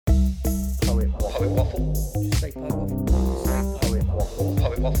Poet Waffle. Just say Poet Waffle. Just say Poet Waffle.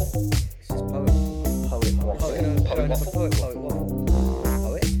 Poet Waffle. It's just Poet Waffle. Poet Waffle. Poet Waffle. Poet Waffle.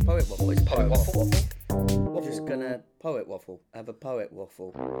 Poet Waffle. It's Poet Waffle. We're just gonna Poet Waffle. Have a Poet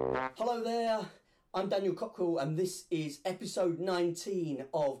Waffle. Hello there. I'm Daniel Cockrell, and this is episode 19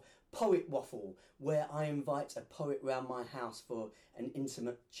 of Poet Waffle, where I invite a poet round my house for an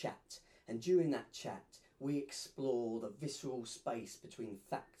intimate chat. And during that chat, we explore the visceral space between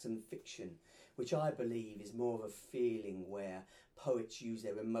fact and fiction, which I believe is more of a feeling where poets use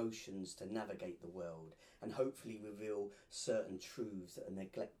their emotions to navigate the world and hopefully reveal certain truths that are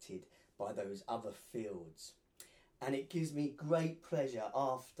neglected by those other fields. And it gives me great pleasure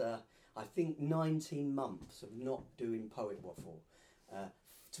after, I think, 19 months of not doing Poet Waffle,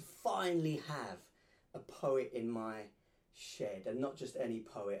 to finally have a poet in my shed, and not just any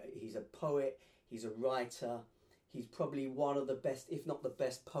poet. He's a poet, he's a writer, he's probably one of the best, if not the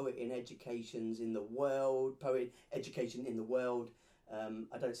best, poet education in the world.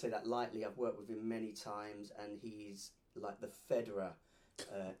 I don't say that lightly. I've worked with him many times, and he's like the Federer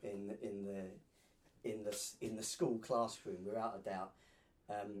in the school classroom, without a doubt.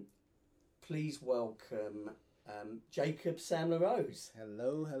 Please welcome Jacob Sam LaRose.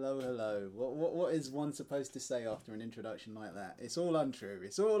 Hello. What is one supposed to say after an introduction like that? It's all untrue.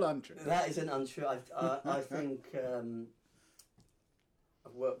 That isn't untrue. I think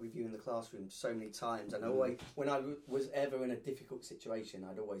I've worked with you in the classroom so many times, and always, when I was ever in a difficult situation,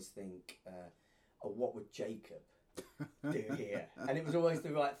 I'd always think, what would Jacob do here? And it was always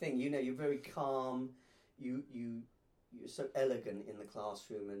the right thing. You know, you're very calm. You're so elegant in the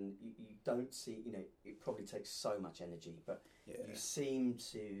classroom, and you don't see, you know, it probably takes so much energy, but you seem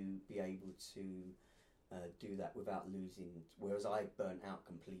to be able to do that without losing, whereas I burnt out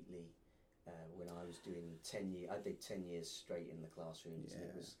completely when I was doing 10 years. I did 10 years straight in the classrooms, and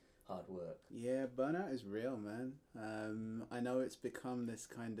it was hard work. Yeah, burnout is real, man. I know it's become this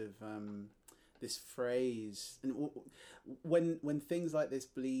kind of this phrase, and when things like this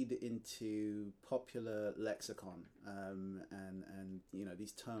bleed into popular lexicon, and you know,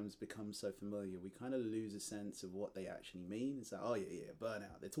 these terms become so familiar, we kind of lose a sense of what they actually mean. It's like, oh yeah,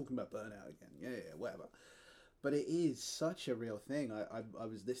 burnout. They're talking about burnout again. Yeah, whatever. But it is such a real thing. I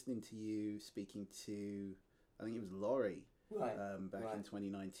was listening to you speaking to, I think it was Laurie, back in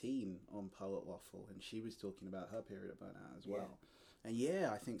 2019 on Poet Waffle, and she was talking about her period of burnout as well. And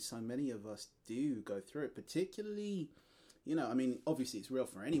yeah, I think so many of us do go through it, particularly, you know, I mean, obviously it's real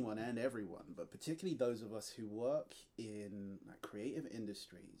for anyone and everyone, but particularly those of us who work in creative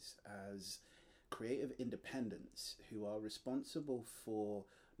industries as creative independents, who are responsible for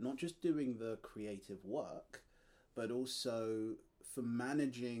not just doing the creative work, but also for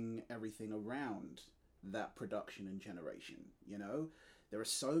managing everything around that production and generation. You know, there are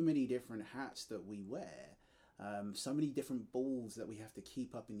so many different hats that we wear. So many different balls that we have to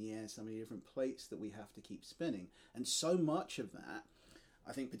keep up in the air, so many different plates that we have to keep spinning. And so much of that,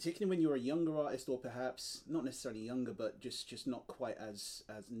 I think, particularly when you're a younger artist, or perhaps not necessarily younger, but just not quite as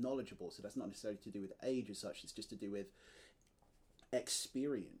knowledgeable. So that's not necessarily to do with age as such, it's just to do with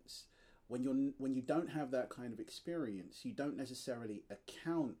experience. When you don't have that kind of experience, you don't necessarily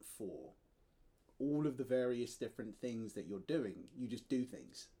account for all of the various different things that you're doing. You just do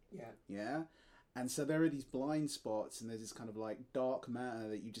things. Yeah? And so there are these blind spots, and there's this kind of like dark matter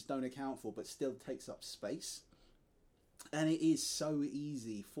that you just don't account for, but still takes up space. And it is so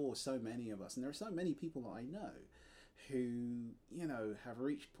easy for so many of us. And there are so many people that I know who, you know, have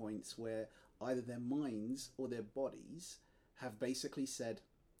reached points where either their minds or their bodies have basically said,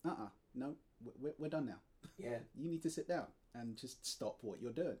 no, we're done now. Yeah. You need to sit down and just stop what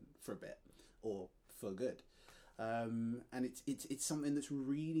you're doing for a bit, or for good. And it's something that's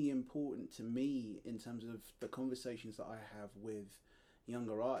really important to me in terms of the conversations that I have with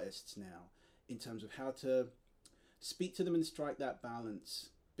younger artists now, in terms of how to speak to them and strike that balance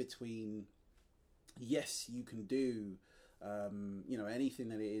between, yes, you can do you know, anything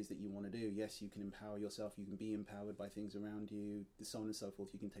that it is that you want to do. Yes, you can empower yourself, you can be empowered by things around you, so on and so forth.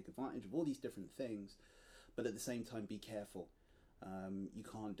 You can take advantage of all these different things, but at the same time, be careful. You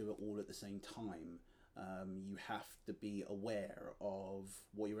can't do it all at the same time. You have to be aware of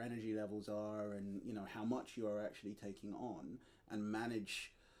what your energy levels are, and, you know, how much you are actually taking on, and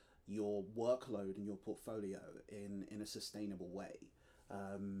manage your workload and your portfolio in a sustainable way.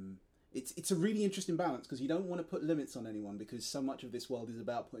 It's a really interesting balance, because you don't want to put limits on anyone, because so much of this world is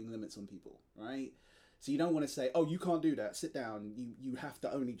about putting limits on people, right? So you don't want to say, oh, you can't do that, sit down, you have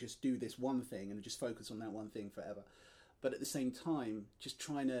to only just do this one thing and just focus on that one thing forever. But at the same time, just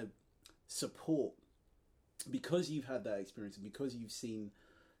trying to support, because you've had that experience and because you've seen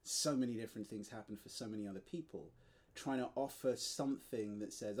so many different things happen for so many other people, trying to offer something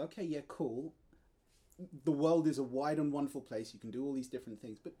that says, okay, yeah, cool, the world is a wide and wonderful place, you can do all these different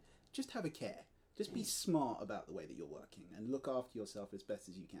things, but just have a care. Just be smart about the way that you're working and look after yourself as best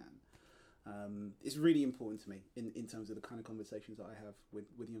as you can. It's really important to me in terms of the kind of conversations that I have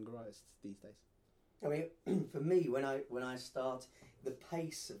with younger artists these days. I mean, for me, when I start, the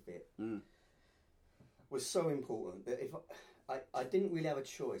pace of it was so important that if I didn't really have a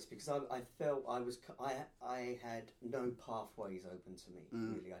choice, because I felt I had no pathways open to me.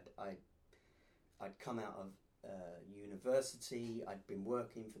 Really, I'd come out of university. I'd been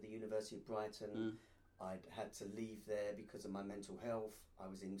working for the University of Brighton. I'd had to leave there because of my mental health. I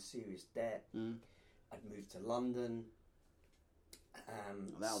was in serious debt. I'd moved to London.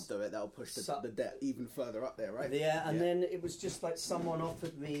 That'll do it. That'll push the debt even further up there, right? Yeah, and then it was just like someone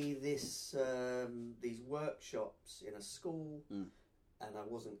offered me these workshops in a school, and I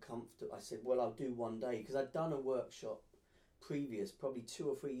wasn't comfortable. I said, well, I'll do one day, because I'd done a workshop previous, probably 2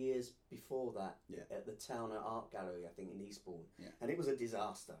 or 3 years before that, at the Town Art Gallery, I think, in Eastbourne, and it was a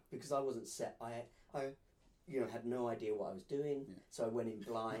disaster because I wasn't set. I had no idea what I was doing, so I went in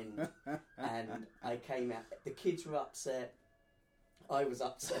blind, and I came out. The kids were upset. I was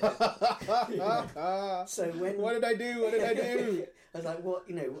upset. So what did I do? I was like, what?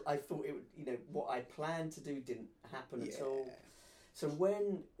 I thought it would. What I planned to do didn't happen at all. So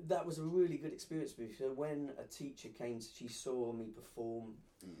that was a really good experience for me. So when a teacher came, she saw me perform.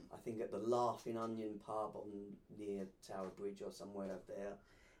 I think at the Laughing Onion pub near Tower Bridge or somewhere up there,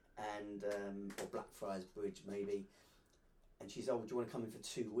 and or Blackfriars Bridge maybe. And she said, "Oh, do you want to come in for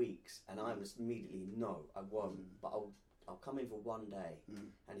 2 weeks?" And I was immediately, "No, I won't. But I'll come in for one day,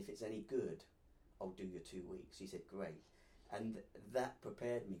 and if it's any good, I'll do your 2 weeks." He said, "Great," and that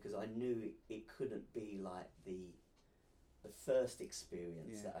prepared me, because I knew it couldn't be like the first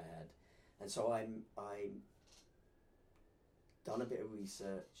experience that I had, and so I done a bit of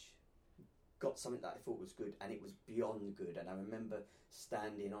research, got something that I thought was good, and it was beyond good. And I remember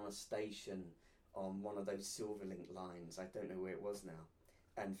standing on a station on one of those Silverlink lines. I don't know where it was now,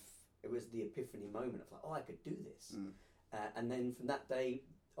 and it was the epiphany moment of like, oh, I could do this. And then from that day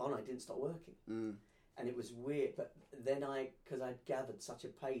on, I didn't stop working, and it was weird. But then because I'd gathered such a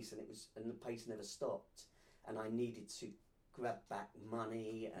pace, and the pace never stopped, and I needed to grab back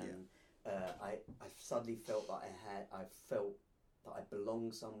money, and I suddenly felt that I felt that I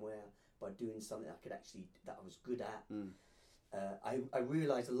belonged somewhere by doing something that I was good at. I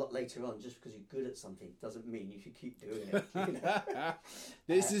realised a lot later on, just because you're good at something doesn't mean you should keep doing it.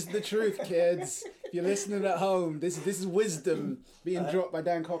 This is the truth, kids. If you're listening at home, this is wisdom being dropped by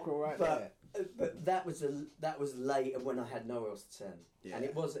Dan Cockrell there. But that was later when I had nowhere else to turn, and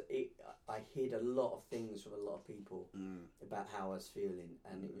I hid a lot of things from a lot of people about how I was feeling,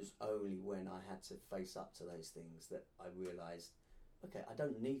 and it was only when I had to face up to those things that I realised, okay, I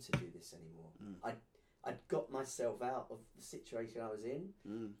don't need to do this anymore. I'd got myself out of the situation I was in,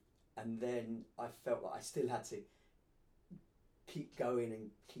 and then I felt like I still had to keep going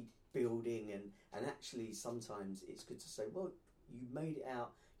and keep building, and actually sometimes it's good to say, well, you made it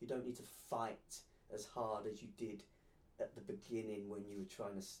out, you don't need to fight as hard as you did at the beginning when you were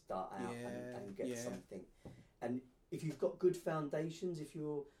trying to start out and get something. And if you've got good foundations, if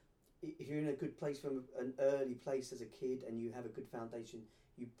you're in a good place from an early place as a kid, and you have a good foundation,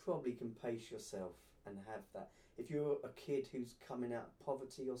 you probably can pace yourself and have that. If you're a kid who's coming out of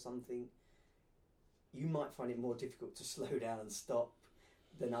poverty or something, you might find it more difficult to slow down and stop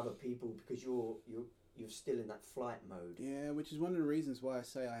than other people, because you're still in that flight mode. Yeah, which is one of the reasons why I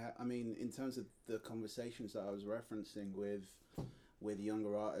say I mean, in terms of the conversations that I was referencing with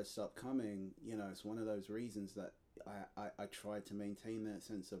younger artists upcoming, it's one of those reasons that I try to maintain that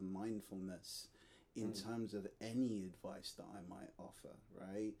sense of mindfulness in terms of any advice that I might offer,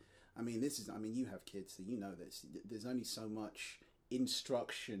 right? I mean, you have kids, so you know this. There's only so much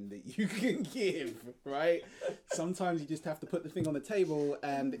instruction that you can give, right? Sometimes you just have to put the thing on the table,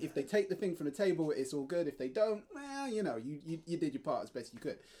 and if they take the thing from the table, it's all good. If they don't, well, you did your part as best you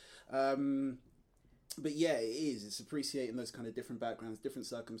could. But yeah, it's appreciating those kind of different backgrounds, different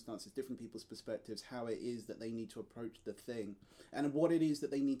circumstances, different people's perspectives, how it is that they need to approach the thing, and what it is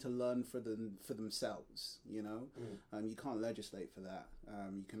that they need to learn for themselves. You can't legislate for that.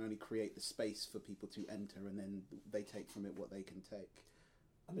 You can only create the space for people to enter, and then they take from it what they can take.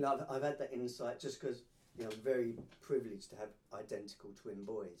 I mean, I've had that insight just because I'm very privileged to have identical twin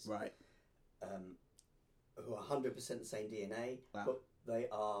boys, right? Who are 100% the same DNA, wow. But they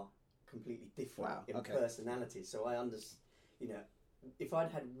are completely different in personality. So I understand, if I'd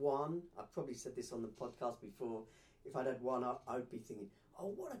had one, I've probably said this on the podcast before, if I'd had one, I would be thinking,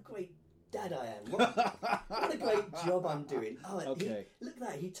 oh, what a great dad I am. What a great job I'm doing. Oh, Okay. Look at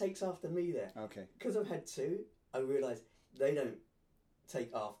that. He takes after me there. Okay. Because I've had two, I realise they don't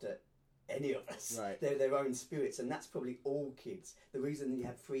take after any of us. Right. They're their own spirits, and that's probably all kids. The reason you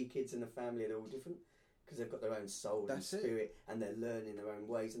have 3 kids in a family and they're all different, because they've got their own soul and spirit, and they're learning their own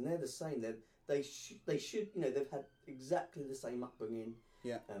ways, and they're the same. They should, you know, they've had exactly the same upbringing.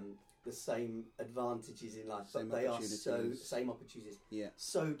 Yeah. The same advantages in life, Same but they are opportunities. same opportunities. Yeah.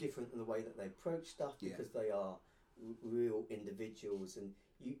 So different in the way that they approach stuff, because they are real individuals. And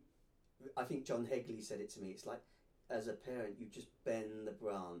I think John Hegley said it to me. It's like, as a parent, you just bend the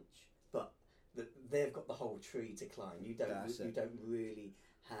branch, but they've got the whole tree to climb. You don't really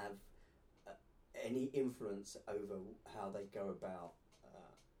have any influence over how they go about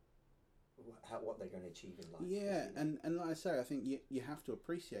what they're going to achieve in life. Yeah, and like I say, I think you have to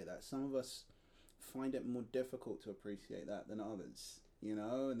appreciate that. Some of us find it more difficult to appreciate that than others, you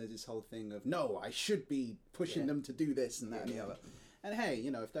know. And there's this whole thing of, no, I should be pushing them to do this and that and the other. And hey, you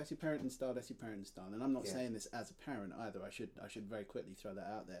know, if that's your parenting style, that's your parenting style. And I'm not saying this as a parent either. I should very quickly throw that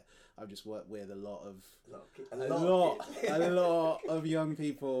out there. I've just worked with a lot of young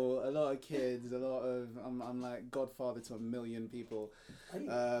people, a lot of kids, I'm like godfather to a million people. Kind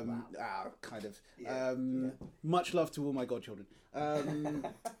of. Much love to all my godchildren.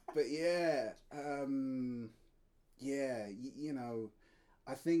 But you know,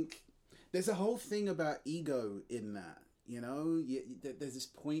 I think there's a whole thing about ego in that. You know, there's this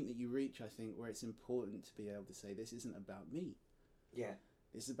point that you reach, I think, where it's important to be able to say, this isn't about me. Yeah.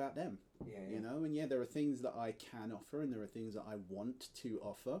 This is about them. Yeah. You know, and there are things that I can offer, and there are things that I want to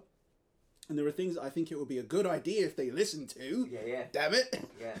offer. And there are things that I think it would be a good idea if they listen to. Yeah. Damn it.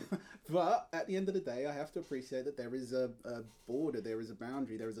 Yeah. But at the end of the day, I have to appreciate that there is a border, there is a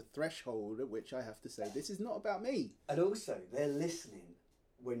boundary, there is a threshold at which I have to say, this is not about me. And also, they're listening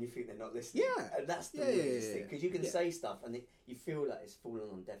when you think they're not listening. Yeah. And that's the weirdest thing. Because you can say stuff and you feel like it's fallen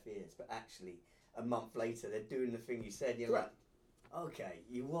on deaf ears, but actually, a month later, they're doing the thing you said. You're like, okay,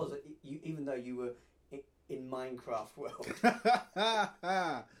 even though you were in Minecraft world.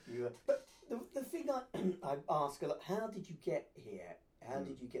 But the thing I ask a lot, how did you get here? How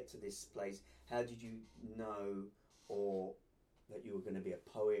did you get to this place? How did you know that you were going to be a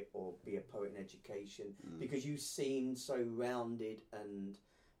poet or be a poet in education? Because you seemed so rounded and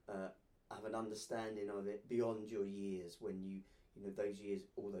have an understanding of it beyond your years, when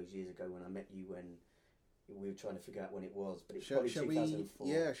all those years ago when I met you, when we were trying to figure out when it was, but it's probably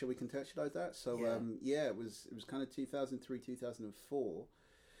 2004. Shall we contextualise that? So it was kind of 2003, 2004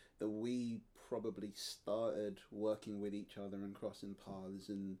 that we probably started working with each other and crossing paths,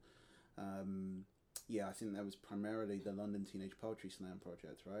 and I think that was primarily the London Teenage Poetry Slam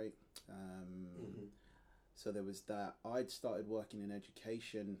project, right? So there was that. I'd started working in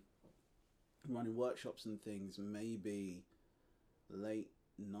education, running workshops and things, maybe late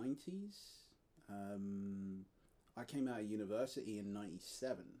 90s. I came out of university in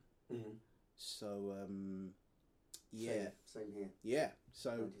 97. So, Same here. Yeah,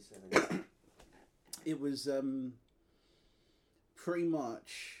 so 97. it was pretty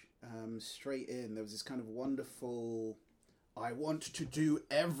much straight in. There was this kind of wonderful, I want to do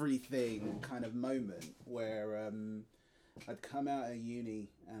everything kind of moment where I'd come out of uni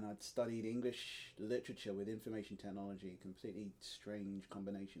and I'd studied English literature with information technology, a completely strange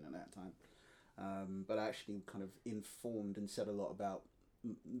combination at that time, but actually kind of informed and said a lot about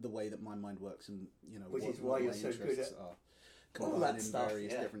the way that my mind works, and which is why you're so good at combined in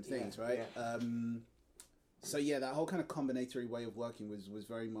various different things, right? So that whole kind of combinatory way of working was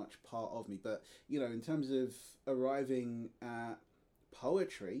very much part of me. But in terms of arriving at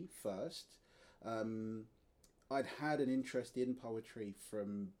poetry first, I'd had an interest in poetry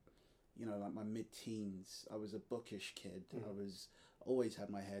from like my mid-teens. I was a bookish kid. I was always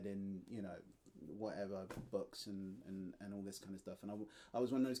had my head in whatever books and all this kind of stuff, and I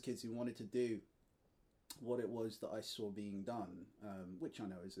was one of those kids who wanted to do what it was that I saw being done, which I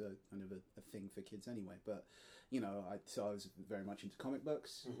know is a kind of a thing for kids anyway. But so I was very much into comic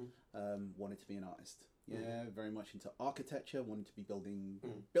books. Wanted to be an artist. Very much into architecture. Wanted to be building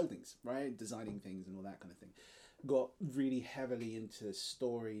buildings, right? Designing things and all that kind of thing. Got really heavily into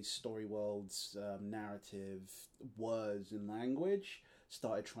stories, story worlds, narrative, words and language.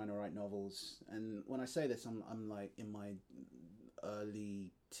 Started trying to write novels, and when I say this, I'm like in my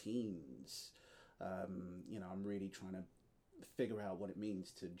early teens. I'm really trying to figure out what it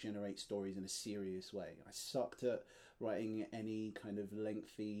means to generate stories in a serious way. I sucked at writing any kind of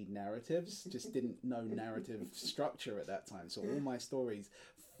lengthy narratives, just didn't know narrative structure at that time. So all my stories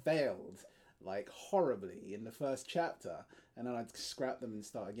failed like horribly in the first chapter. and then I'd scrap them and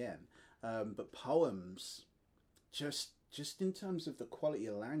start again. But poems, just in terms of the quality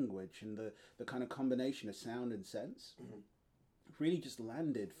of language and the kind of combination of sound and sense, really just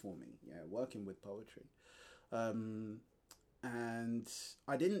landed for me. Yeah, working with poetry, and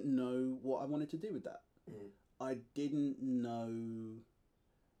I didn't know what I wanted to do with that. I didn't know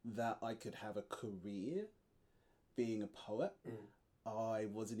that I could have a career being a poet. I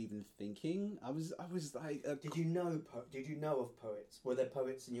wasn't even thinking. I was like. Did you know of poets? Were there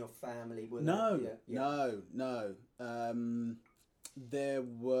poets in your family? No. There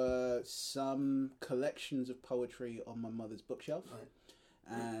were some collections of poetry on my mother's bookshelf,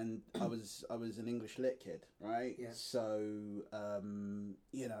 and I was an English lit kid, right? Yeah. So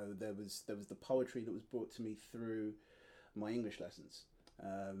there was the poetry that was brought to me through my English lessons.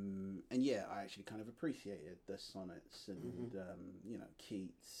 And yeah, I actually kind of appreciated the sonnets and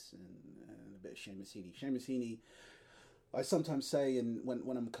Keats and a bit of Seamus Heaney. Seamus Heaney, I sometimes say, and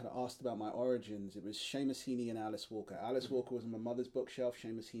when I'm kind of asked about my origins, it was Seamus Heaney and Alice Walker. Alice Walker was on my mother's bookshelf.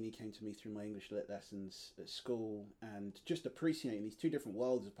 Seamus Heaney came to me through my English lit lessons at school, and just appreciating these two different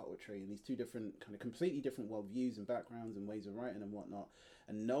worlds of poetry and these two different kind of completely different worldviews and backgrounds and ways of writing and whatnot,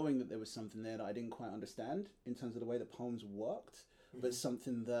 and knowing that there was something there that I didn't quite understand in terms of the way that poems worked. But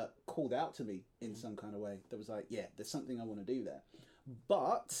something that called out to me in some kind of way. That was like, yeah, there's something I want to do there.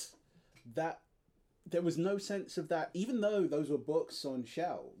 But that there was no sense of that, even though those were books on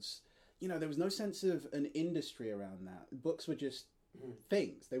shelves, there was no sense of an industry around that. Books were just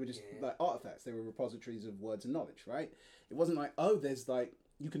things. They were just like artifacts. They were repositories of words and knowledge, right? It wasn't like, oh, there's like,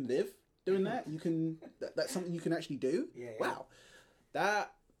 you can live doing that. You can, that's something you can actually do. Wow.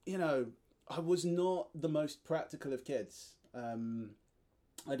 That, I was not the most practical of kids.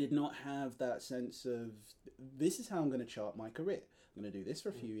 I did not have that sense of, this is how I'm going to chart my career. I'm going to do this for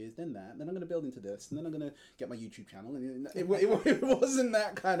a few years, then that, then I'm going to build into this, and then I'm going to get my YouTube channel. And it wasn't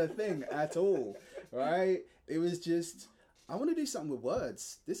that kind of thing at all, right? It was just, I want to do something with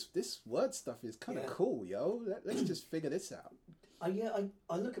words. This word stuff is kind of cool, yo. Let's just figure this out.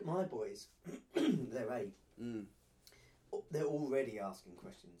 I look at my boys. They're 8. They're already asking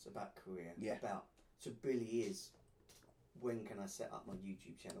questions about career. Yeah. So Billy is, when can I set up my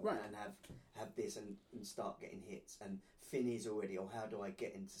YouTube channel and have this and start getting hits? And Finn is already, how do I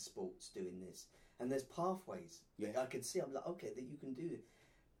get into sports doing this? And there's pathways that I could see. I'm like, okay, that you can do this.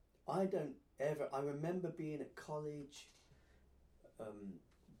 I remember being at college,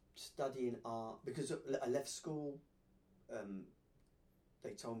 studying art, because I left school.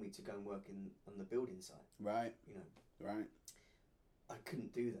 They told me to go and work on the building site. Right. Right. I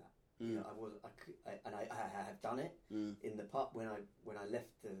couldn't do that. I have done it in the past. When I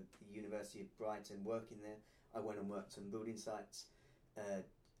left the University of Brighton, working there, I went and worked on building sites.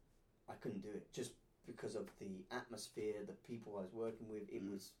 I couldn't do it just because of the atmosphere, the people I was working with. It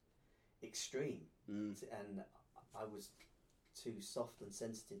was extreme, and I was too soft and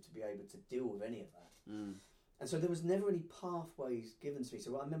sensitive to be able to deal with any of that. And so there was never any pathways given to me.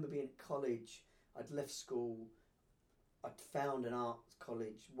 So I remember being at college. I'd left school. I'd found an art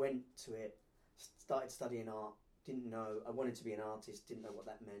college, went to it, started studying art, didn't know, I wanted to be an artist, didn't know what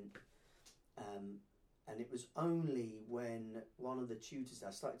that meant. And it was only when one of the tutors,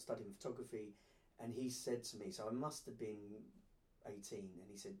 I started studying photography, and he said to me, so I must have been 18, and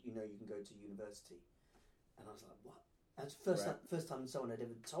he said, you can go to university. And I was like, what? That's the first time someone had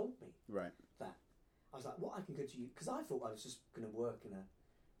ever told me that. I was like, what, I can go to you? Because I thought I was just going to work in a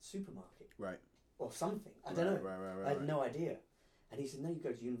supermarket. Right. Or something. I don't know. I had no idea. And he said, no, you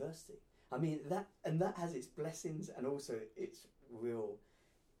go to university. I mean, that has its blessings and also its real,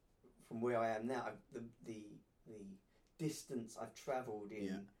 from where I am now, the distance I've travelled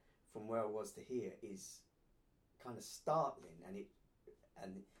in from where I was to here is kind of startling,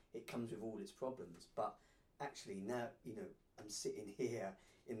 and it comes with all its problems. But actually now, I'm sitting here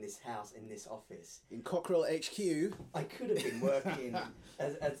in this house, in this office. In Cockerell HQ. I could have been working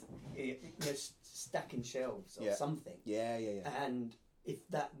as stacking shelves or something. Yeah. And if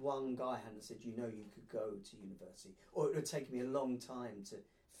that one guy hadn't said, you could go to university, or it would take me a long time to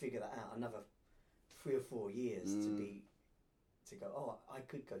figure that out, another 3 or 4 years to go, I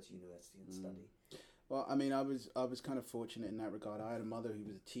could go to university and study. Well, I mean, I was kind of fortunate in that regard. I had a mother who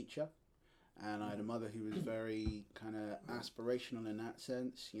was a teacher. And I had a mother who was very kind of aspirational in that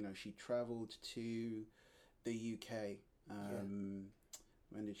sense. She travelled to the UK.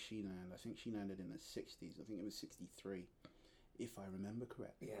 When did she land? I think she landed in the 60s. I think it was 63, if I remember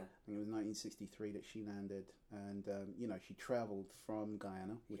correctly. Yeah. I think it was 1963 that she landed. And, she travelled from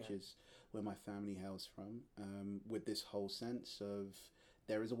Guyana, which is where my family hails from, with this whole sense of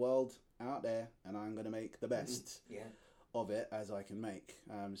there is a world out there and I'm going to make the best of it as I can make.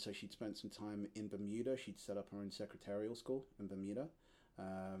 So she'd spent some time in Bermuda. She'd set up her own secretarial school in Bermuda.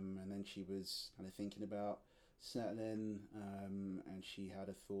 And then she was kind of thinking about settling, and she had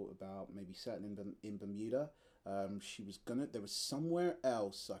a thought about maybe settling in Bermuda. There was somewhere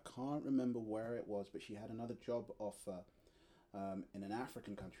else, I can't remember where it was, but she had another job offer in an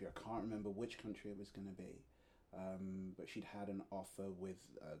African country. I can't remember which country it was going to be. But she'd had an offer with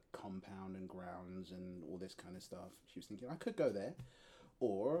a compound and grounds and all this kind of stuff. She was thinking, I could go there,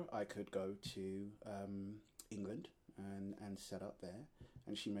 or I could go to England and set up there.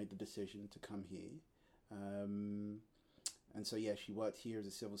 And she made the decision to come here. And so, yeah, she worked here as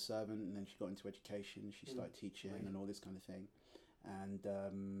a civil servant, and then she got into education. She started teaching and all this kind of thing, and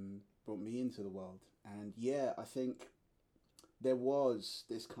brought me into the world. And yeah, I think there was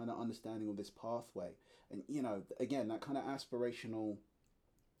this kind of understanding of this pathway. And, you know, again, that kind of aspirational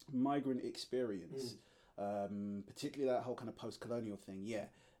migrant experience, particularly that whole kind of post-colonial thing, yeah,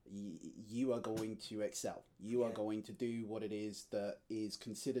 you are going to excel. You are going to do what it is that is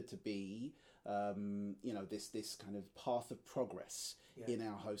considered to be, you know, this kind of path of progress in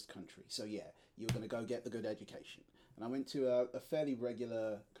our host country. So, yeah, you're going to go get the good education. And I went to a fairly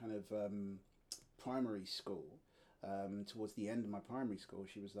regular kind of primary school. Towards the end of my primary school,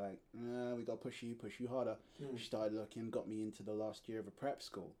 she was like, we got to push you harder. She started looking, got me into the last year of a prep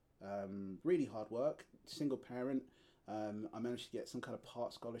school. Really hard work, single parent. I managed to get some kind of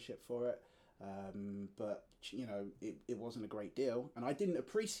part scholarship for it. But, you know, it wasn't a great deal. And I didn't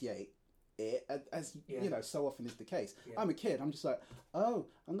appreciate it, as you know, so often is the case. I'm a kid. I'm just like, oh,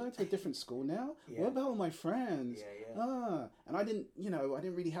 I'm going to a different school now? What about all my friends? And I didn't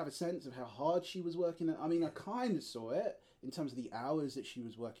really have a sense of how hard she was working. I mean, I kind of saw it in terms of the hours that she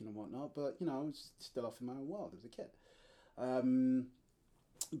was working and whatnot, but, you know, I was still off in my own world as a kid.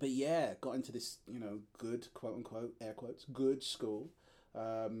 But yeah, got into this, you know, good, quote unquote, air quotes, good school.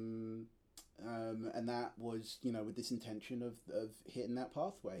 And that was, you know, with this intention of hitting that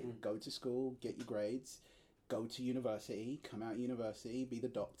pathway. Go to school, get your grades, go to university, come out of university, be the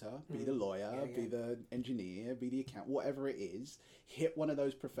doctor, be the lawyer, be the engineer, be the accountant, whatever it is. Hit one of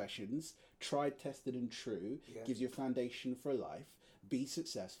those professions, tried, tested and true, gives you a foundation for life, be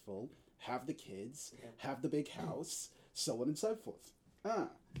successful, have the kids, have the big house, so on and so forth.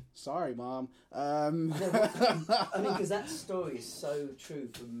 Sorry, Mom. I mean, because that story is so true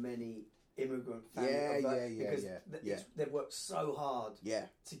for many immigrant families. Because they've worked so hard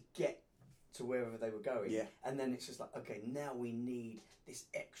to get to wherever they were going. And then it's just like, okay, now we need this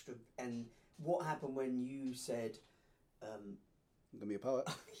extra. And what happened when you said, I'm going to be a poet.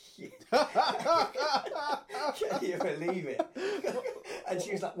 Can you believe it? And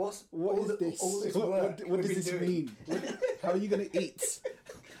she was like, what is this? All this work what does this mean? How are you going to eat?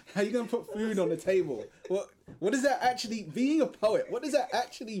 How are you going to put food on the table? What does that actually, being a poet, what does that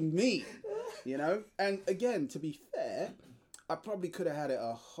actually mean? You know? And again, to be fair, I probably could have had it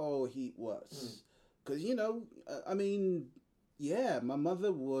a whole heap worse. Because, you know, I mean, yeah, my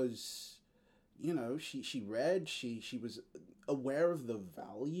mother was, you know, she read, she was aware of the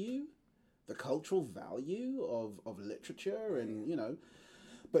value, the cultural value of literature and, you know,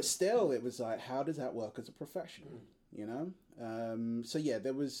 but still it was like, how does that work as a profession? You know? So yeah,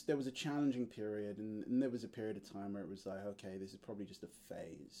 there was a challenging period, and there was a period of time where it was like, okay, this is probably just a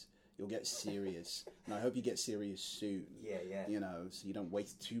phase. You'll get serious, and I hope you get serious soon. You know, so you don't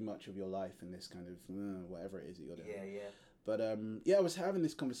waste too much of your life in this kind of whatever it is that you're doing. But I was having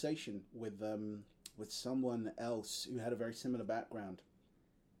this conversation with someone else who had a very similar background.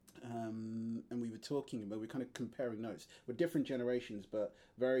 And we were talking about, we were kind of comparing notes. We're different generations, but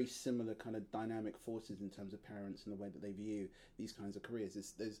very similar kind of dynamic forces in terms of parents and the way that they view these kinds of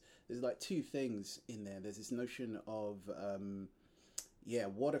careers. There's like two things in there. There's this notion of,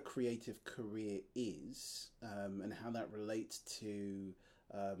 what a creative career is, and how that relates to,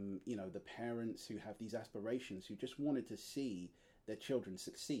 you know, the parents who have these aspirations, who just wanted to see their children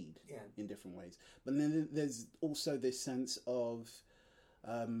succeed in different ways. But then there's also this sense of,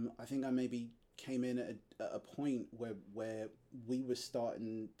 I think I maybe came in at a point where we were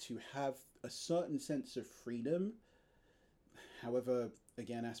starting to have a certain sense of freedom, however,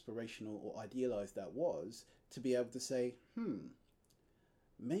 again, aspirational or idealized that was, to be able to say,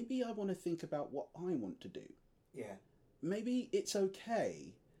 maybe I want to think about what I want to do. Maybe it's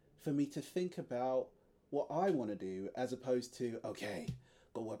okay for me to think about what I want to do, as opposed to, okay,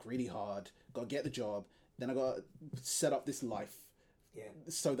 got to work really hard, got to get the job, then I got to set up this life.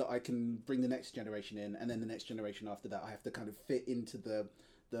 So that I can bring the next generation in, and then the next generation after that, I have to kind of fit into the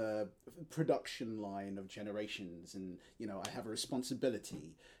the production line of generations, and you know, I have a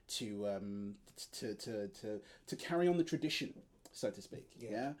responsibility to carry on the tradition, so to speak.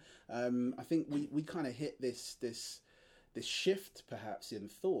 Yeah. I think we kind of hit this shift perhaps in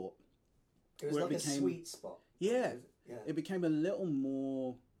thought. It was like a sweet spot. Yeah. It became a little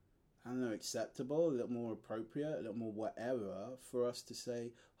more, I don't know, acceptable, a little more appropriate, a little more whatever for us to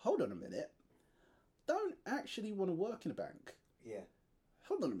say, hold on a minute, don't actually want to work in a bank. Yeah.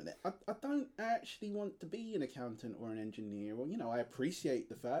 Hold on a minute, I don't actually want to be an accountant or an engineer, or, you know, I appreciate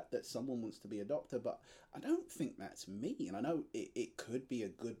the fact that someone wants to be a doctor, but I don't think that's me. And I know it could be a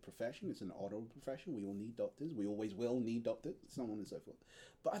good profession, it's an honourable profession, we all need doctors, we always will need doctors, so on and so forth.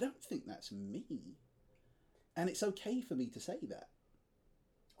 But I don't think that's me. And it's okay for me to say that.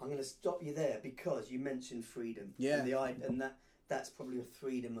 I'm going to stop you there because you mentioned freedom. Yeah. And that's probably a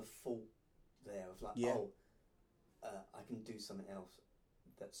freedom of thought there, of like, I can do something else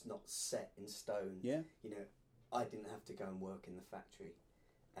that's not set in stone. Yeah. You know, I didn't have to go and work in the factory.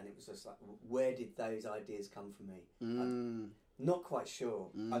 And it was just like, where did those ideas come from me? I'm not quite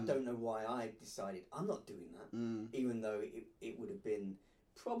sure. I don't know why I decided I'm not doing that, even though it would have been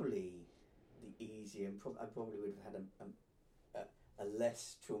probably the easier, and I probably would have had a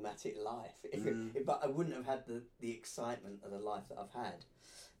less traumatic life, but I wouldn't have had the excitement of the life that I've had.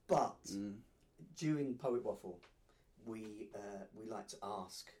 But during Poet Waffle, we like to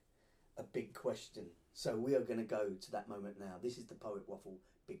ask a big question. So we are going to go to that moment now. This is the Poet Waffle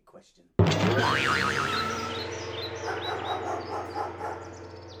big question.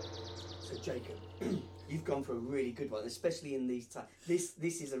 So Jacob, you've gone for a really good one, especially in these times.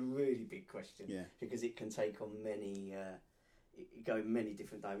 This is a really big question, because it can take on many, go in many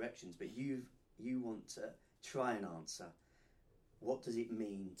different directions. But you want to try and answer, what does it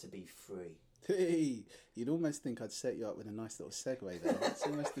mean to be free? Hey, you'd almost think I'd set you up with a nice little segue there. It's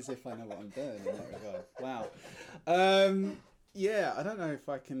almost as if I know what I'm doing in that regard. Wow. Yeah, I don't know if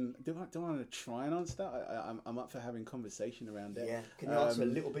I can. Do I want to try and answer that? I'm up for having conversation around it. Yeah. Can you answer a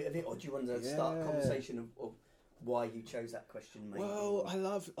little bit of it, or do you want to start a conversation of why you chose that question? Maybe? Well, I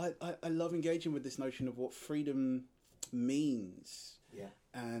love engaging with this notion of what freedom means. Yeah.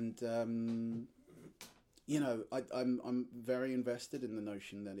 And you know, I'm very invested in the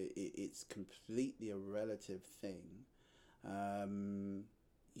notion that it's completely a relative thing.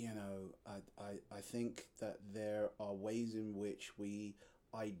 You know, I think that there are ways in which we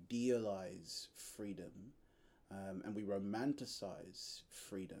idealize freedom, and we romanticize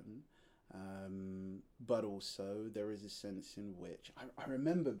freedom, but also there is a sense in which I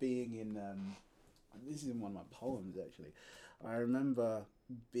remember being in this is in one of my poems actually. I remember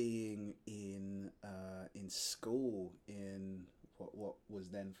being in school in what was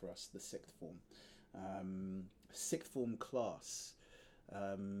then for us the sixth form class,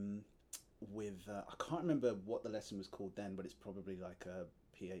 with I can't remember what the lesson was called then, but it's probably like a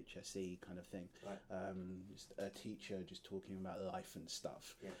PHSE kind of thing. Right. Just a teacher just talking about life and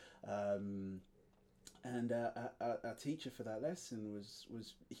stuff. Yeah. And our teacher for that lesson was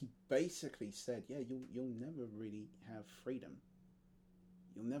he basically said, yeah, you'll never really have freedom.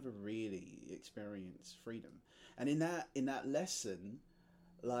 You'll never really experience freedom. And in that lesson,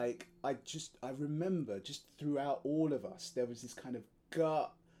 like I remember just throughout all of us, there was this kind of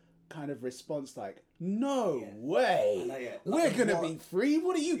gut kind of response like, no way, we're gonna be free.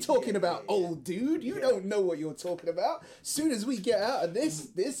 What are you talking about, old dude? You don't know what you're talking about. Soon as we get out of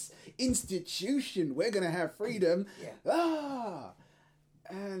this institution, we're gonna have freedom. And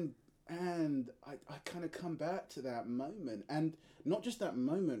I kind of come back to that moment, and not just that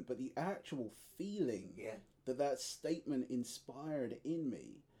moment, but the actual feeling that statement inspired in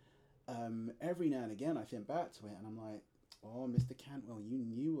me. Every now and again I think back to it and I'm like, oh, Mr. Cantwell, you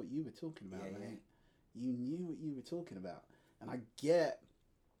knew what you were talking about, mate. You knew what you were talking about. And I get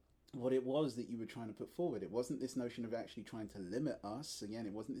what it was that you were trying to put forward. It wasn't this notion of actually trying to limit us. Again,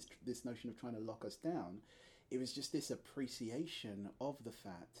 it wasn't this notion of trying to lock us down. It was just this appreciation of the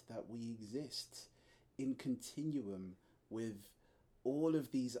fact that we exist in continuum with all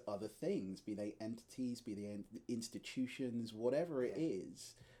of these other things, be they entities, be they institutions, whatever it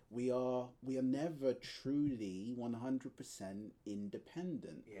is. We are never truly 100%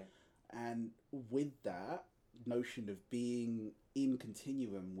 independent. Yeah. And with that notion of being in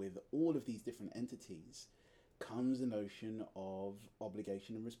continuum with all of these different entities comes the notion of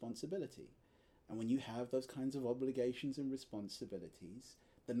obligation and responsibility. And when you have those kinds of obligations and responsibilities,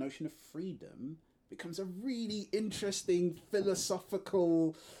 the notion of freedom becomes a really interesting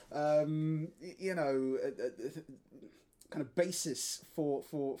philosophical, kind of basis for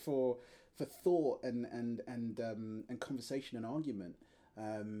thought and conversation and argument.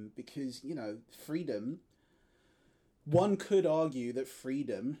 Because, freedom, one could argue that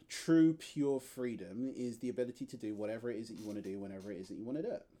freedom, true pure freedom, is the ability to do whatever it is that you want to do whenever it is that you want to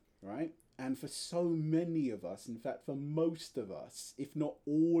do it, right? And for so many of us, in fact, for most of us, if not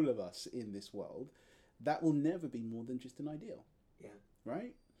all of us in this world, that will never be more than just an ideal. Yeah.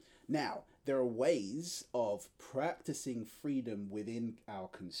 Right? Now, there are ways of practicing freedom within our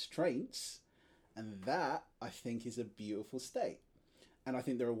constraints, and that, I think, is a beautiful state. And I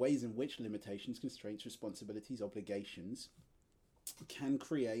think there are ways in which limitations, constraints, responsibilities, obligations can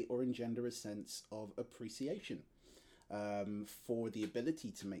create or engender a sense of appreciation for the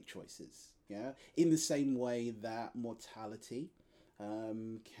ability to make choices. Yeah, in the same way that mortality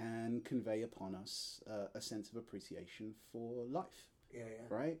can convey upon us a sense of appreciation for life. Yeah.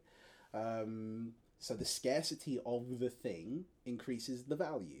 Right. So the scarcity of the thing increases the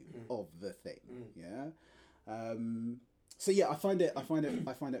value of the thing. Yeah. So yeah, I find it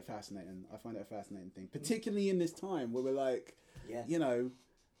fascinating. I find it a fascinating thing, particularly in this time where we're like,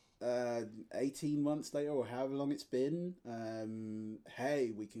 18 months later or however long it's been,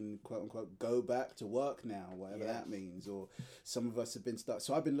 hey, we can quote unquote go back to work now, whatever that means. Or some of us have been stuck.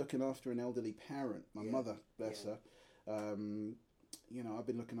 So I've been looking after an elderly parent, my mother, bless her. I've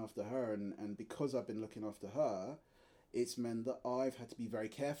been looking after her, and because I've been looking after her, it's meant that I've had to be very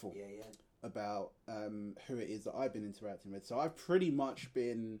careful about who it is that I've been interacting with. So I've pretty much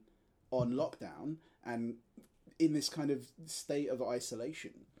been on lockdown and in this kind of state of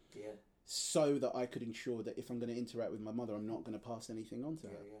isolation. Yeah. So that I could ensure that if I'm going to interact with my mother, I'm not going to pass anything on to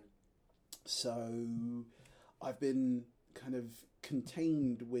her. Yeah. So I've been kind of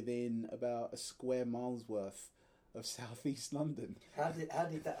contained within about a square mile's worth of southeast London. How did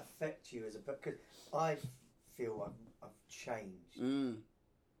that affect you as a? Because I feel I've changed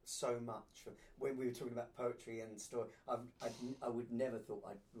so much. When we were talking about poetry and story, I would never thought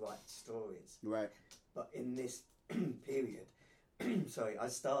I'd write stories. Right. But in this period, sorry, I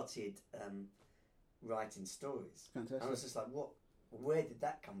started writing stories. Fantastic. And I was just like, what? Where did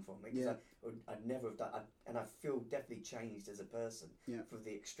that come from? Because I'd never have done, and I feel definitely changed as a person from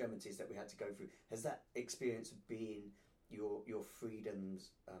the extremities that we had to go through. Has that experience of being your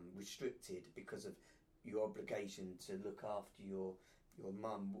freedoms restricted because of your obligation to look after your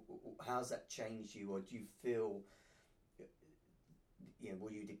mum? How's that changed you, or do you feel?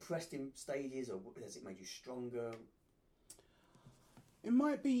 Were you depressed in stages, or has it made you stronger? It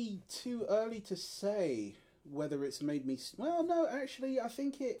might be too early to say whether it's made me. Well, no, actually, I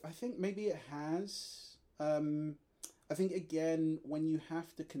think maybe it has. I think again, when you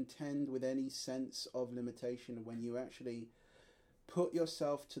have to contend with any sense of limitation, when you actually put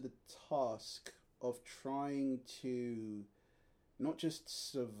yourself to the task of trying to not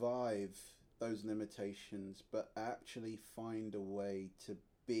just survive those limitations, but actually find a way to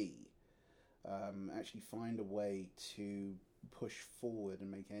be, actually find a way to push forward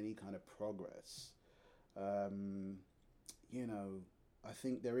and make any kind of progress. I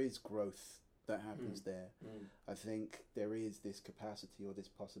think there is growth that happens there. I think there is this capacity or this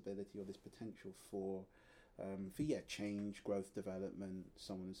possibility or this potential for change, growth, development,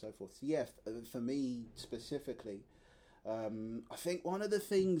 so on and so forth. So for me specifically, I think one of the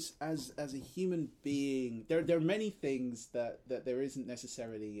things as a human being, there are many things that there isn't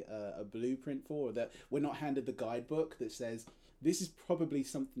necessarily a blueprint for, that we're not handed the guidebook that says this is probably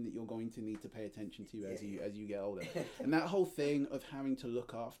something that you're going to need to pay attention to as you get older. And that whole thing of having to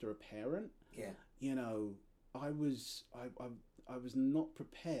look after a parent, I was not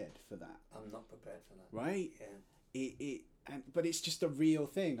prepared for that. I'm not prepared for that. Right? Yeah. But it's just a real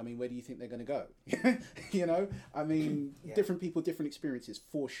thing. I mean, where do you think they're going to go? I mean, different people, different experiences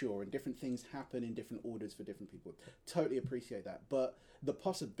for sure, and different things happen in different orders for different people. Totally appreciate that. But the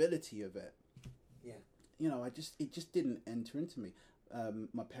possibility of it, it just didn't enter into me.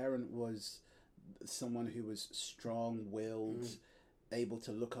 My parent was someone who was strong-willed, able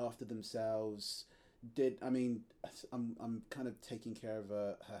to look after themselves. I'm kind of taking care of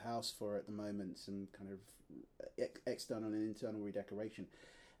her house for her at the moment, some kind of external and internal redecoration,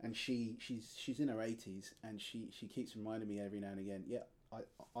 and she's in her 80s, and she keeps reminding me every now and again,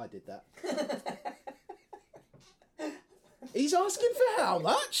 I did that. He's asking for how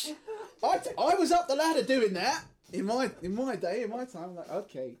much? I was up the ladder doing that in my day, in my time. I'm like,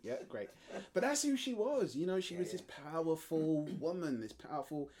 okay, yeah, great. But that's who she was. She was this powerful woman,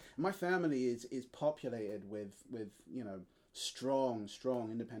 my family is populated with strong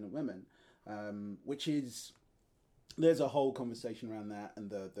independent women, which is, there's a whole conversation around that, and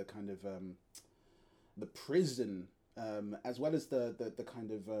the kind of the prison as well as the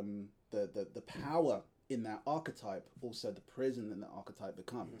kind of the power in that archetype, also the prison that the archetype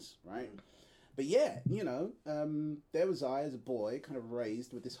becomes, right? But yeah, there was I as a boy kind of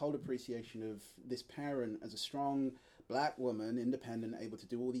raised with this whole appreciation of this parent as a strong black woman, independent, able to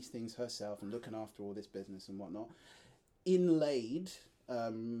do all these things herself and looking after all this business and whatnot, inlaid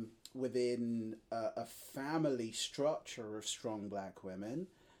within a family structure of strong black women,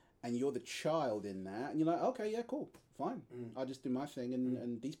 and you're the child in that, and you're like, okay, yeah, cool, fine, I'll just do my thing,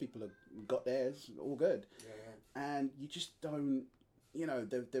 and these people have got theirs, all good. And you just don't,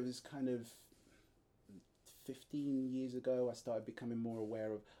 there was kind of 15 years ago, I started becoming more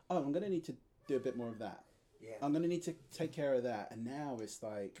aware of, I'm going to need to do a bit more of that. Yeah. I'm going to need to take care of that. And now it's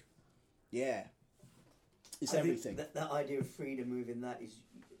like, yeah, it's I everything. Think that idea of freedom within that is,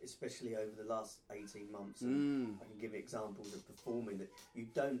 especially over the last 18 months, and I can give examples of performing that you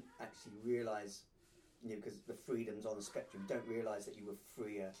don't actually realise, because the freedom's on the spectrum, you don't realise that you were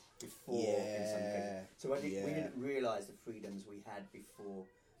freer before in some cases. So we didn't realise the freedoms we had before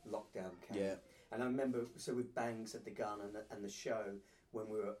lockdown came. Yeah. And I remember, so with Bangs at the Gun and the show, when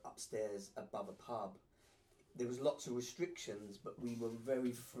we were upstairs above a pub, there was lots of restrictions, but we were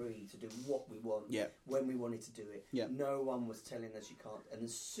very free to do what we want, when we wanted to do it. Yeah. No one was telling us you can't. And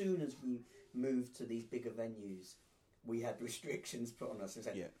as soon as we moved to these bigger venues, we had restrictions put on us and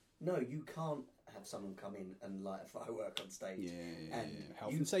said, no, you can't have someone come in and light a firework on stage.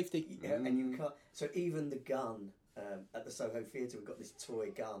 Health and safety. And you can't. So even the gun at the Soho Theatre, we've got this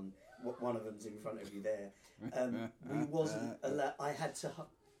toy gun. One of them's in front of you there. We wasn't allowed.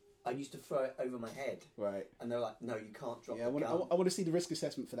 I used to throw it over my head. Right. And they're like, no, you can't drop the gun. I want to see the risk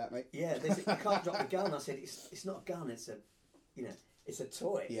assessment for that, mate. Yeah, you can't drop the gun. I said, it's not a gun, it's a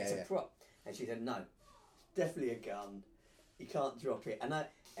toy, it's a prop. And she said, no, definitely a gun. You can't drop it.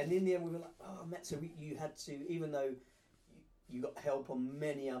 And in the end we were like, oh, Matt, so you had to, even though you got help on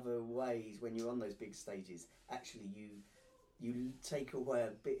many other ways when you're on those big stages, actually you take away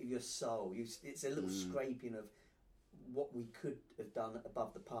a bit of your soul. It's a little scraping of what we could have done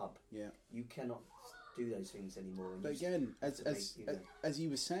above the pub. Yeah, you cannot do those things anymore. But again, as you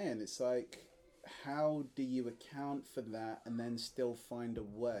were saying, it's like, how do you account for that and then still find a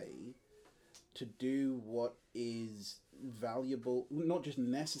way to do what is valuable, not just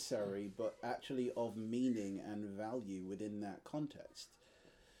necessary, but actually of meaning and value within that context?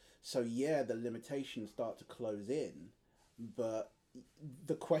 So yeah, the limitations start to close in, but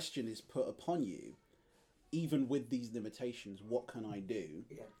the question is put upon you, even with these limitations, what can I do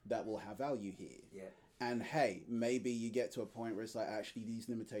that will have value here? Yeah. And hey, maybe you get to a point where it's like, actually, these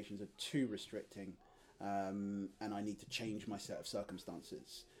limitations are too restricting, and I need to change my set of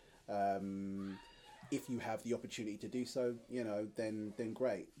circumstances. If you have the opportunity to do so, then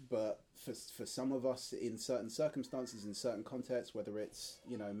great. But for some of us, in certain circumstances, in certain contexts, whether it's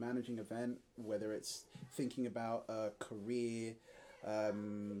managing an event, whether it's thinking about a career,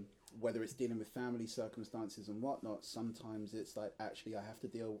 whether it's dealing with family circumstances and whatnot, sometimes it's like, actually, I have to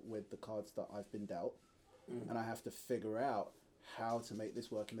deal with the cards that I've been dealt, and I have to figure out how to make this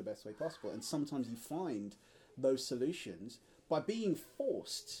work in the best way possible. And sometimes you find those solutions by being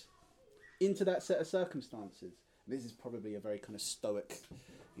forced into that set of circumstances. This is probably a very kind of stoic,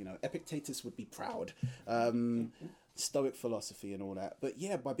 Epictetus would be proud, stoic philosophy and all that. But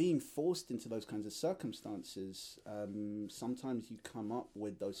yeah, by being forced into those kinds of circumstances, sometimes you come up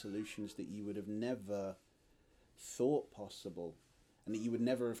with those solutions that you would have never thought possible, and that you would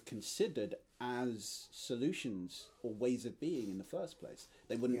never have considered as solutions or ways of being in the first place.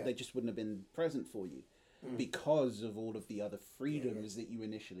 They just wouldn't have been present for you. Because of all of the other freedoms that you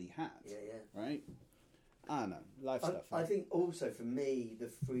initially had. Right? I don't know. Life stuff. I think also for me, the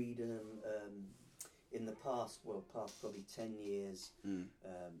freedom in the past probably 10 years,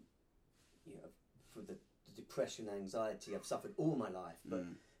 for the depression, anxiety I've suffered all my life, but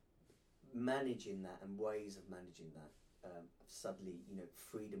managing that and ways of managing that, suddenly,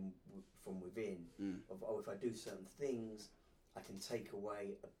 freedom from within, of, if I do certain things, I can take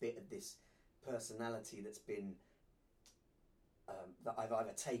away a bit of this personality that's been that I've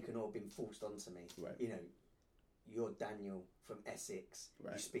either taken or been forced onto me. Right. You're Daniel from Essex.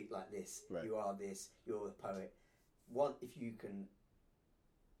 Right. You speak like this. Right. You are this. You're a poet. If you can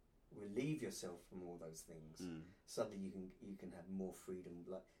relieve yourself from all those things, suddenly you can have more freedom.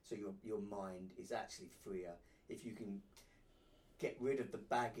 So your mind is actually freer if you can get rid of the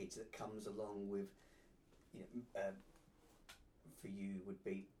baggage that comes along with. For you would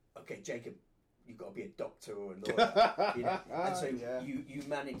be, okay, Jacob, you've got to be a doctor or a lawyer, and so you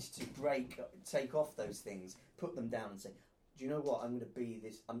manage to take off those things, put them down, and say, do you know what? I'm going to be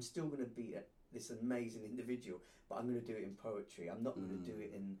this. I'm still going to be this amazing individual, but I'm going to do it in poetry. I'm not going to do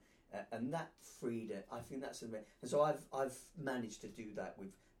it in, and that freedom. I think that's amazing. And so I've managed to do that with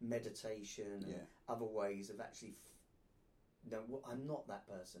meditation and other ways of actually. I'm not that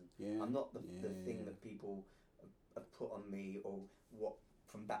person. Yeah. I'm not the thing that people have put on me, or what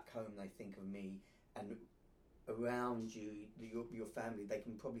from back home they think of me, and around you, your family, they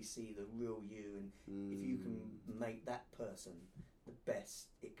can probably see the real you, and if you can make that person the best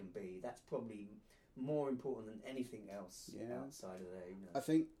it can be, that's probably more important than anything else outside of there. You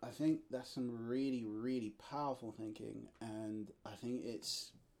know? I think that's some really, really powerful thinking, and I think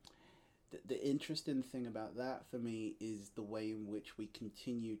it's the interesting thing about that for me is the way in which we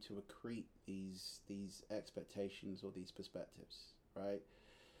continue to accrete these expectations or these perspectives, right?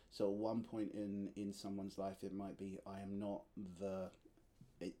 So at one point in someone's life, it might be, I am not the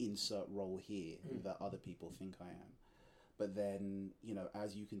insert role here that other people think I am. But then, you know,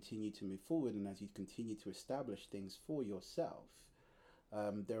 as you continue to move forward and as you continue to establish things for yourself,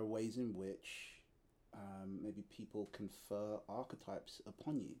 there are ways in which maybe people confer archetypes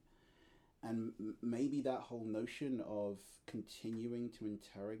upon you. And maybe that whole notion of continuing to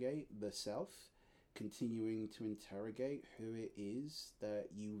interrogate the self, continuing to interrogate who it is that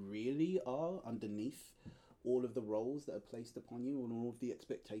you really are underneath all of the roles that are placed upon you and all of the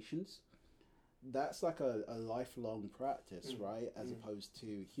expectations, that's like a lifelong practice, right? As opposed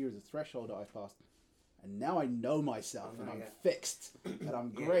to, here's a threshold that I've passed, and now I know myself, and I'm fixed, and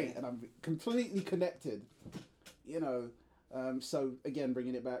I'm great, and I'm completely connected, you know. So again,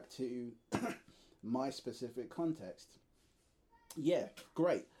 bringing it back to my specific context,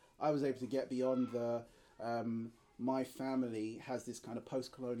 great. I was able to get beyond the my family has this kind of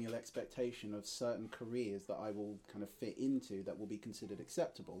post-colonial expectation of certain careers that I will kind of fit into that will be considered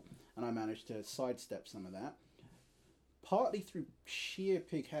acceptable, and I managed to sidestep some of that, partly through sheer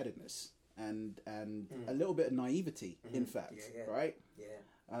pig-headedness and a little bit of naivety, in fact, right?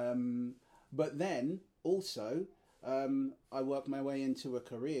 Yeah. But then also, I worked my way into a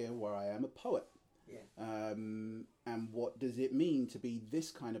career where I am a poet. Yeah. And what does it mean to be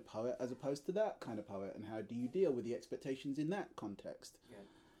this kind of poet as opposed to that kind of poet? And how do you deal with the expectations in that context?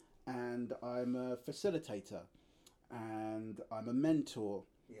 Yeah. And I'm a facilitator, and I'm a mentor,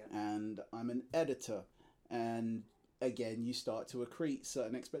 and I'm an editor. And again, you start to accrete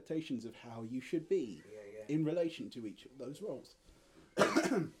certain expectations of how you should be in relation to each of those roles.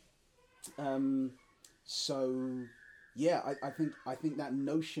 So, yeah, I think that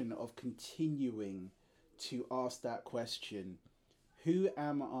notion of continuing to ask that question, who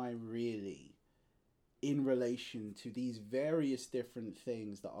am I really in relation to these various different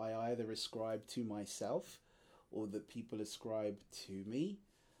things that I either ascribe to myself or that people ascribe to me,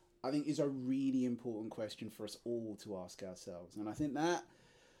 I think is a really important question for us all to ask ourselves. And I think that,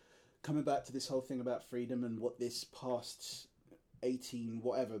 coming back to this whole thing about freedom and what this past 18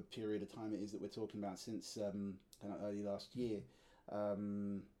 whatever period of time it is that we're talking about since kind of early last year,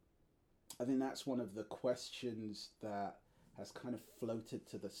 I think that's one of the questions that has kind of floated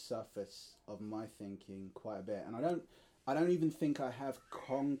to the surface of my thinking quite a bit. And I don't even think I have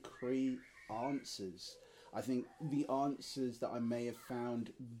concrete answers. I think the answers that I may have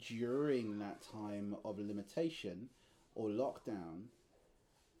found during that time of limitation or lockdown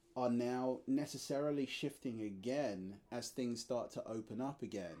are now necessarily shifting again as things start to open up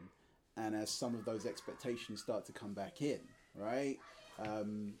again, and as some of those expectations start to come back in, right?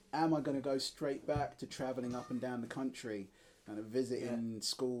 Am I going to go straight back to traveling up and down the country, kind of visiting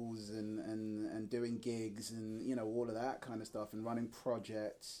schools and doing gigs and, you know, all of that kind of stuff, and running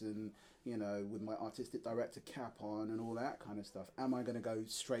projects and, you know, with my artistic director cap on and all that kind of stuff? Am I going to go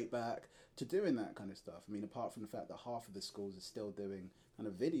straight back to doing that kind of stuff? I mean, apart from the fact that half of the schools are still doing kind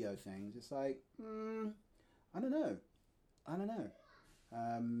of video things, it's like, I don't know.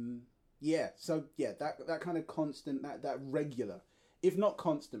 That kind of constant, that regular, if not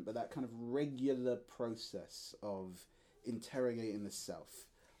constant, but that kind of regular process of interrogating the self,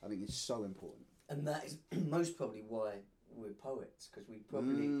 I think is so important. And that is most probably why we're poets, because we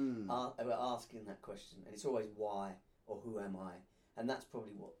probably are asking that question, and it's always why or who am I, and that's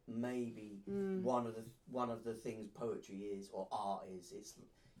probably what maybe one of the things poetry is, or art is. It's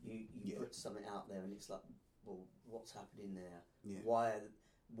you put something out there, and it's like, well, what's happening there? Yeah.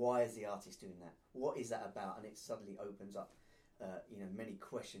 Why is the artist doing that? What is that about? And it suddenly opens up, many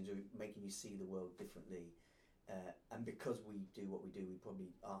questions, or making you see the world differently. And because we do what we do, we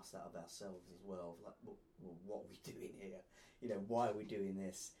probably ask that of ourselves as well. Like, well, what are we doing here? You know, why are we doing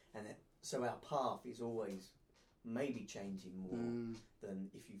this? And so our path is always maybe changing more than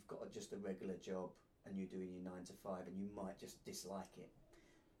if you've got just a regular job and you're doing your 9 to 5, and you might just dislike it.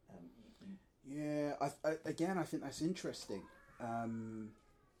 Yeah, I think that's interesting.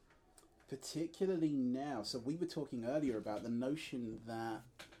 Particularly now. So we were talking earlier about the notion that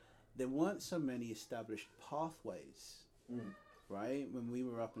there weren't so many established pathways, right, when we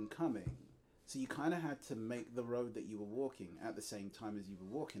were up and coming. So you kind of had to make the road that you were walking at the same time as you were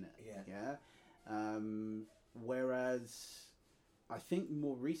walking it. Yeah. Whereas I think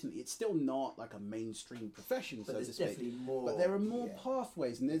more recently, it's still not like a mainstream profession, but so to speak. More, but there are more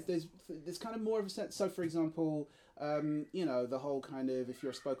pathways, and there's kind of more of a sense. So, for example, the whole kind of, if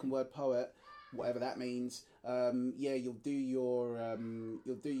you're a spoken word poet, whatever that means, you'll do your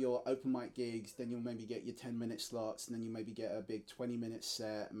open mic gigs, then you'll maybe get your 10-minute slots, and then you maybe get a big 20-minute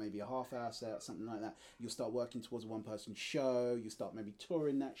set, maybe a half-hour set, something like that. You'll start working towards a one-person show. You start maybe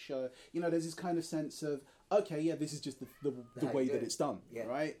touring that show. There's this kind of sense of, okay, yeah, this is just the way that it's done,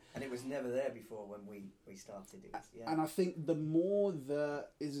 right? And it was never there before when we started. It was, And I think the more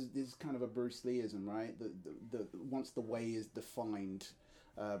is kind of a Bruce Leeism, right? The once the way is defined,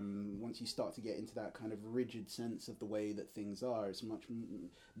 once you start to get into that kind of rigid sense of the way that things are,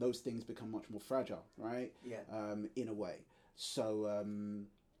 those things become much more fragile, right? Yeah. In a way. So,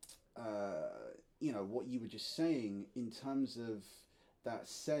 what you were just saying in terms of that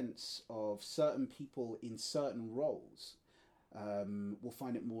sense of certain people in certain roles will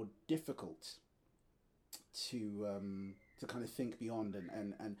find it more difficult to kind of think beyond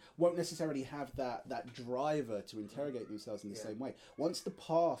and won't necessarily have that driver to interrogate themselves in the same way. Once the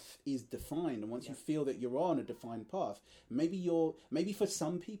path is defined and once you feel that you're on a defined path, maybe for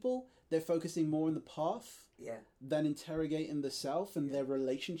some people they're focusing more on the path than interrogating the self and their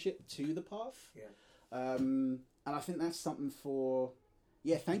relationship to the path. And I think that's something for...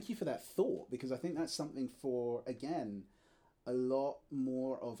 Yeah, thank you for that thought, because I think that's something for, again, a lot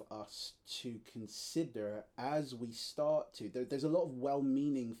more of us to consider as we start to... There's a lot of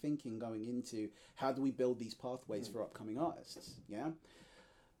well-meaning thinking going into how do we build these pathways for upcoming artists, yeah?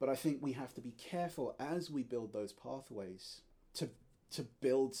 But I think we have to be careful as we build those pathways to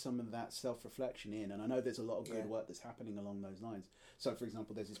build some of that self-reflection in. And I know there's a lot of good work that's happening along those lines. So, for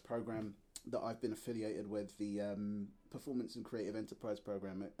example, there's this program that I've been affiliated with, the Performance and Creative Enterprise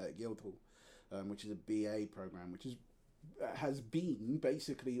program at Guildhall, which is a BA program, which has been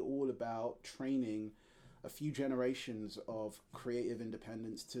basically all about training a few generations of creative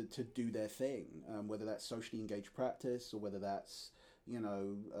independents to do their thing, whether that's socially engaged practice or whether that's,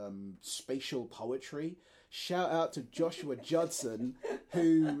 spatial poetry. Shout out to Joshua Judson,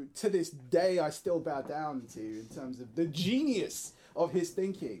 who to this day I still bow down to in terms of the genius of his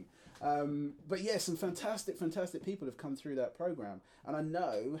thinking. But yeah, some fantastic people have come through that program, and I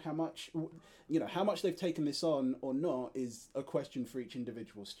know how much they've taken this on or not is a question for each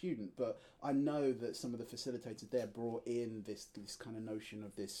individual student. But I know that some of the facilitators there brought in this kind of notion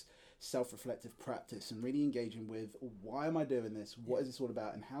of this self-reflective practice and really engaging with, why am I doing this? What is this all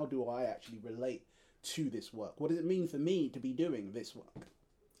about? And how do I actually relate to this work? What does it mean for me to be doing this work?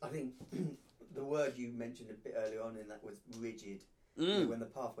 I think the word you mentioned a bit earlier on in that was rigid. When the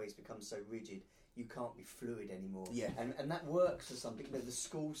pathways become so rigid, you can't be fluid anymore. Yeah. And that works for some people. The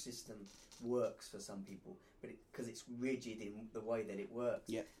school system works for some people, but because it's rigid in the way that it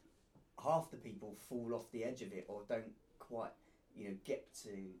works, half the people fall off the edge of it or don't quite, get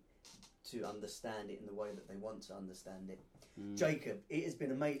to understand it in the way that they want to understand it. Jacob, it has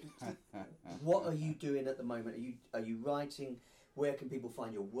been amazing. What are you doing at the moment? Are you writing? Where can people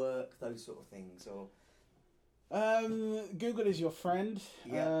find your work? Those sort of things, or... Google is your friend.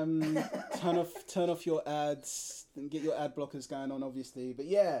 Yeah. Turn off your ads and get your ad blockers going on, obviously. But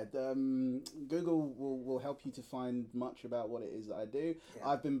yeah, Google will help you to find much about what it is that I do. Yeah.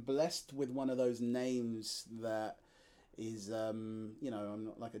 I've been blessed with one of those names that is, I'm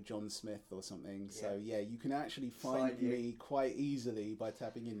not like a John Smith or something. Yeah. So yeah, you can actually find me quite easily by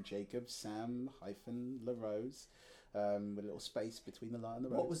tapping in Jacob Sam LaRose. With a little space between the line and the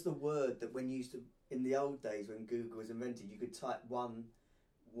rose. What was the word that when you used to, in the old days when Google was invented, you could type one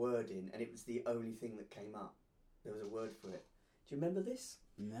word in and it was the only thing that came up? There was a word for it. Do you remember this?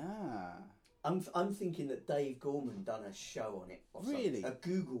 Nah. I'm thinking that Dave Gorman done a show on it. Or really? A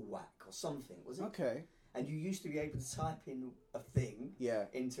Google whack or something, was it? Okay. And you used to be able to type in a thing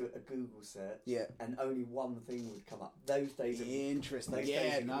into a Google search, and only one thing would come up. Those days are interesting. Those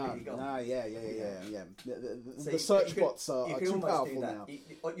days are really gone. Yeah. So the search bots are too powerful now.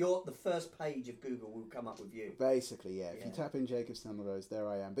 The first page of Google will come up with you. Basically, yeah. If you tap in Jacob Sam LaRose, there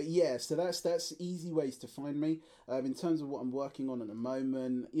I am. But yeah, so that's easy ways to find me. In terms of what I'm working on at the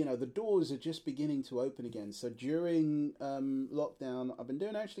moment, the doors are just beginning to open again. So during lockdown, I've been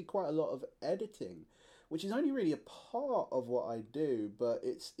doing actually quite a lot of editing, which is only really a part of what I do, but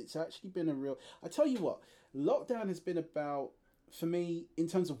it's actually been a real... I tell you what, lockdown has been about, for me, in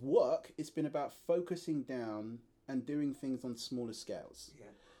terms of work, it's been about focusing down and doing things on smaller scales. Yeah.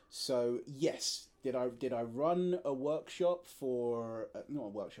 So yes, did I run a workshop for not a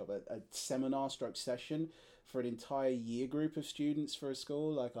workshop, a seminar stroke session for an entire year group of students for a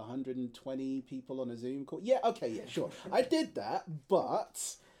school, like 120 people on a Zoom call? Yeah, okay, yeah, sure. I did that,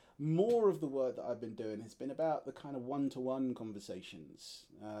 but more of the work that I've been doing has been about the kind of one-to-one conversations.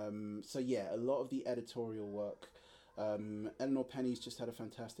 So yeah, a lot of the editorial work. Eleanor Penny's just had a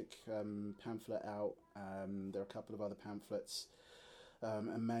fantastic pamphlet out. There are a couple of other pamphlets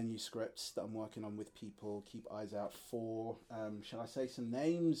and manuscripts that I'm working on with people. Keep eyes out for. Shall I say some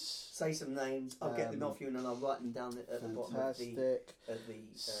names? Say some names. I'll get them off you and then I'll write them down at the bottom of the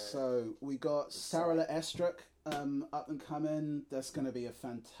so we got Sarah Estruck up and coming. That's going to be a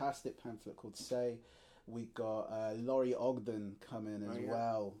fantastic pamphlet called Say. We got Laurie Ogden coming as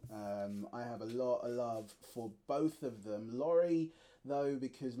well. I have a lot of love for both of them. Laurie, though,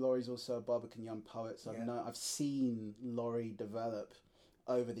 because Laurie's also a Barbican young poet, so I've seen Laurie develop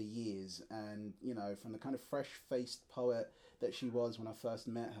over the years, and you know, from the kind of fresh-faced poet that she was when I first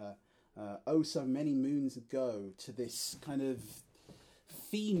met her, so many moons ago, to this kind of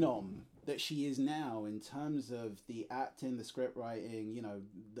phenom that she is now in terms of the acting, the script writing, you know,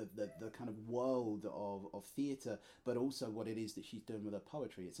 the kind of world of theatre, but also what it is that she's doing with her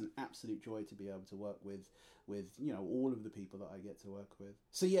poetry. It's an absolute joy to be able to work with you know, all of the people that I get to work with.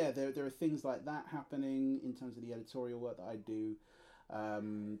 So yeah, there are things like that happening in terms of the editorial work that I do.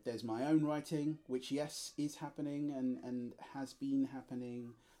 There's my own writing, which yes is happening and has been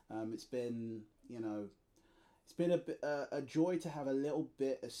happening. It's been, you know, it's been a joy to have a little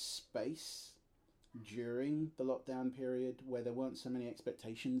bit of space during the lockdown period where there weren't so many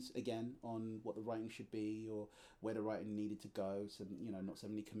expectations again on what the writing should be or where the writing needed to go. So, you know, not so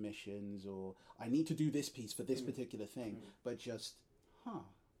many commissions or I need to do this piece for this particular thing, but just,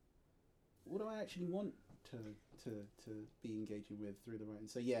 what do I actually want to be engaging with through the writing?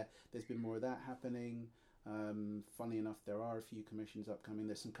 So yeah, there's been more of that happening. Funnily enough, there are a few commissions upcoming.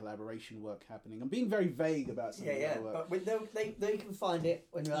 There's some collaboration work happening. I'm being very vague about some of that work. But they can find it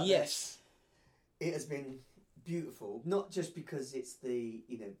when you're out there. Yes. It has been beautiful, not just because it's the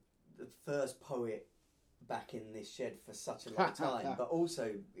first poet back in this shed for such a long time, but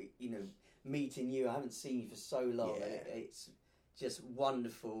also, you know, meeting you. I haven't seen you for so long. Yeah. It's just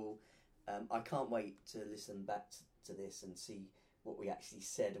wonderful. I can't wait to listen back to this and see what we actually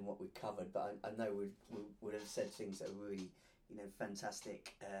said and what we covered, but I know we would have said things that are really, you know,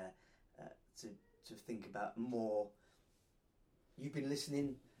 fantastic to think about more. You've been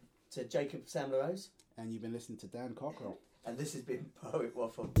listening to Jacob Sam LaRose. And you've been listening to Dan Cockrell. And this has been Poet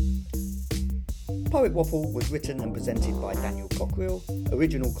Waffle. Poet Waffle was written and presented by Daniel Cockrell,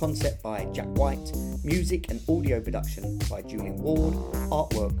 original concept by Jack White, music and audio production by Julian Ward,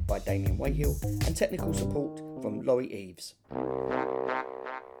 artwork by Damien Wayhill, and technical support from Laurie Eves.